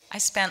I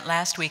spent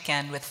last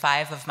weekend with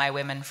 5 of my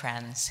women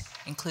friends,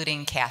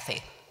 including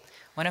Kathy,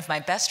 one of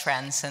my best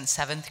friends since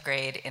 7th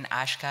grade in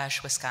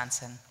Oshkosh,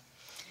 Wisconsin.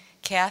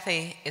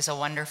 Kathy is a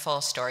wonderful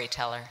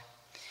storyteller.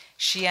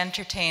 She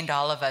entertained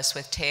all of us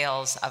with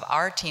tales of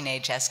our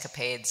teenage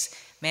escapades,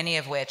 many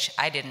of which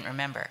I didn't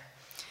remember.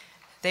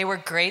 They were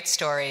great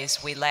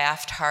stories. We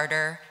laughed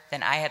harder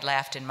than I had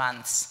laughed in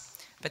months,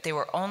 but they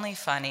were only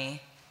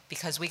funny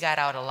because we got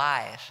out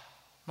alive.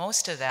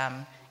 Most of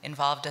them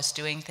involved us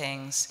doing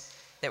things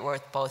that were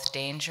both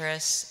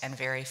dangerous and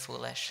very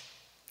foolish.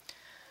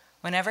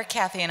 Whenever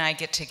Kathy and I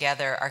get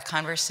together, our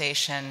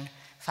conversation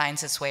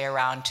finds its way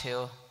around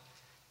to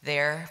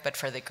there, but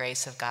for the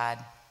grace of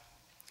God.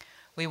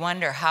 We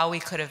wonder how we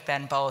could have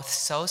been both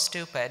so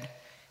stupid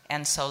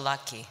and so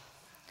lucky.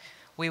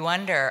 We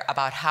wonder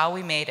about how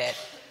we made it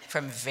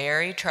from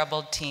very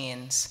troubled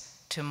teens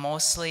to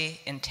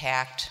mostly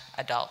intact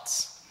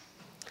adults.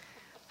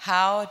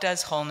 How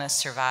does wholeness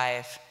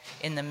survive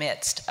in the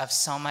midst of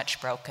so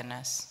much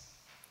brokenness?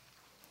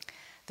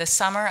 The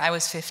summer I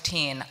was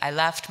 15, I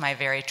left my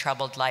very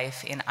troubled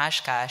life in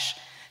Oshkosh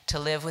to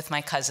live with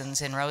my cousins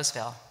in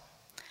Roseville.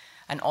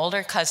 An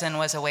older cousin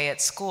was away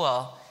at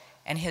school,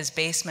 and his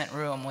basement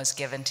room was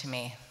given to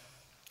me.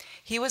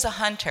 He was a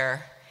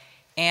hunter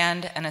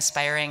and an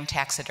aspiring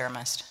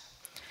taxidermist.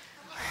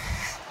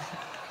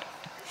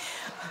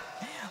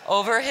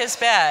 Over his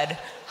bed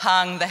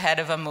hung the head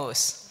of a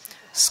moose.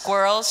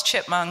 Squirrels,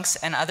 chipmunks,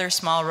 and other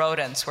small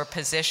rodents were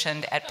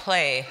positioned at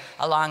play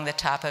along the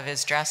top of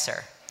his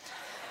dresser.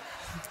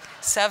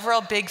 Several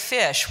big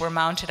fish were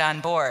mounted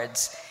on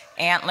boards.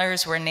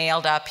 Antlers were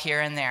nailed up here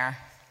and there.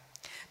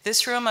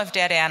 This room of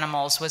dead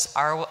animals was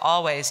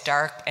always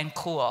dark and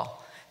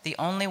cool. The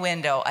only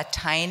window, a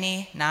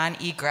tiny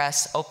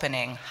non-egress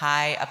opening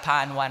high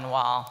upon one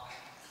wall.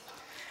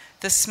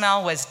 The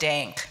smell was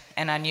dank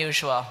and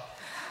unusual.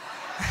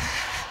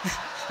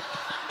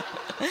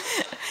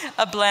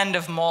 A blend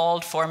of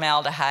mold,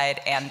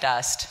 formaldehyde, and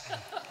dust.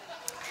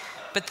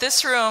 But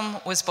this room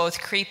was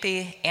both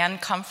creepy and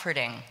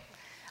comforting.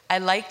 I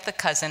liked the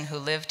cousin who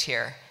lived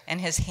here, and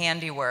his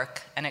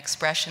handiwork, an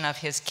expression of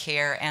his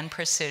care and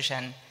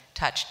precision,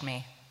 touched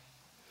me.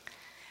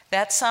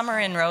 That summer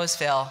in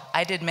Roseville,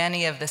 I did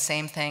many of the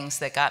same things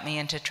that got me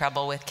into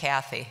trouble with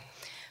Kathy,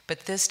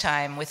 but this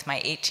time with my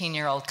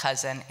 18-year-old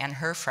cousin and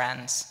her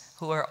friends,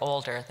 who were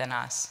older than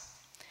us.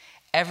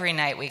 Every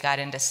night we got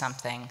into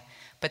something,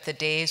 but the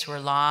days were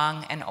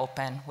long and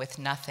open with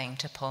nothing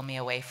to pull me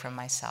away from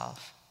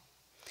myself.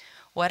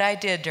 What I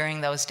did during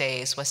those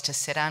days was to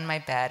sit on my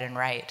bed and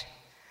write.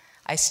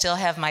 I still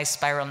have my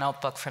spiral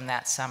notebook from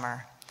that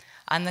summer.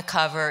 On the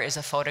cover is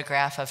a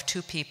photograph of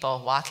 2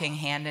 people walking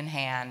hand in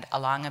hand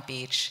along a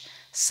beach,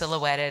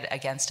 silhouetted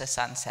against a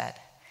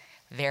sunset.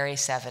 Very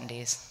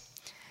 70s.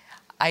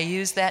 I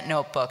used that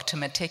notebook to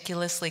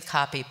meticulously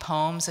copy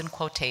poems and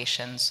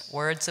quotations,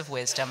 words of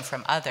wisdom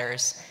from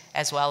others,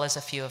 as well as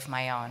a few of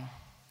my own.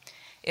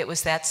 It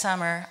was that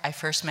summer I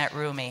first met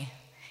Rumi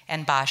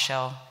and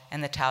Basho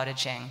and the Tao Te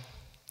Ching.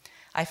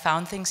 I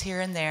found things here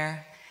and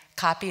there,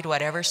 copied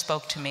whatever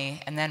spoke to me,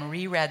 and then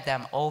reread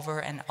them over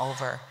and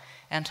over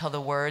until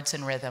the words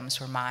and rhythms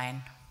were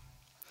mine.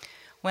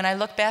 When I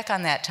look back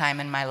on that time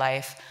in my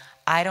life,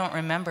 I don't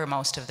remember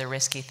most of the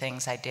risky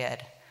things I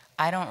did.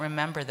 I don't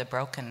remember the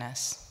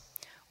brokenness.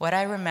 What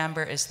I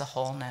remember is the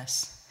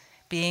wholeness,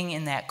 being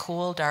in that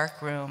cool,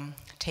 dark room,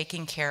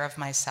 taking care of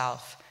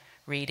myself,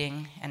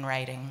 reading and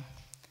writing.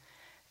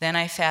 Then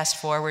I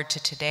fast forward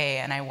to today,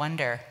 and I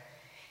wonder,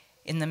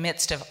 in the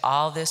midst of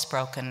all this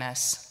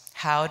brokenness,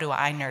 how do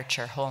I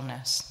nurture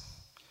wholeness?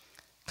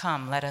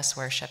 Come, let us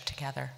worship together.